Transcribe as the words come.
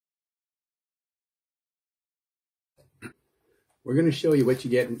We're going to show you what you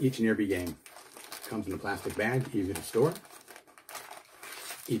get in each and every game. It comes in a plastic bag, easy to store.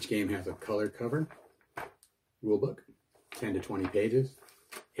 Each game has a colored cover, rule book, 10 to 20 pages.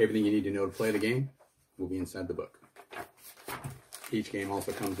 Everything you need to know to play the game will be inside the book. Each game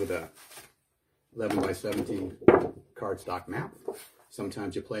also comes with a 11 by 17 cardstock map.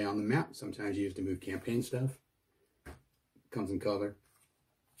 Sometimes you play on the map, sometimes you use to move campaign stuff. Comes in color,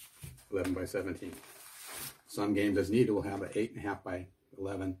 11 by 17. Some games as needed will have an 8.5 by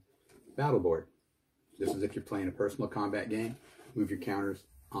 11 battle board. This is if you're playing a personal combat game. Move your counters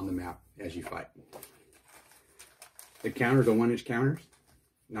on the map as you fight. The counters are 1-inch counters,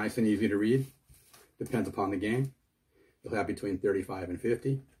 nice and easy to read. Depends upon the game. You'll have between 35 and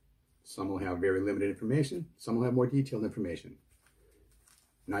 50. Some will have very limited information. Some will have more detailed information.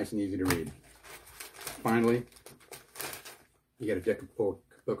 Nice and easy to read. Finally, you get a deck of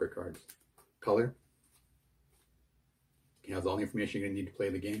poker cards. Color. It has all the information you're going to need to play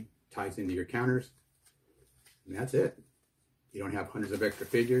the game. Ties into your counters. And that's it. You don't have hundreds of extra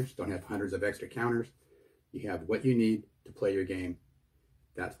figures. Don't have hundreds of extra counters. You have what you need to play your game.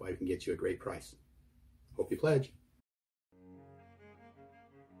 That's why we can get you a great price. Hope you pledge.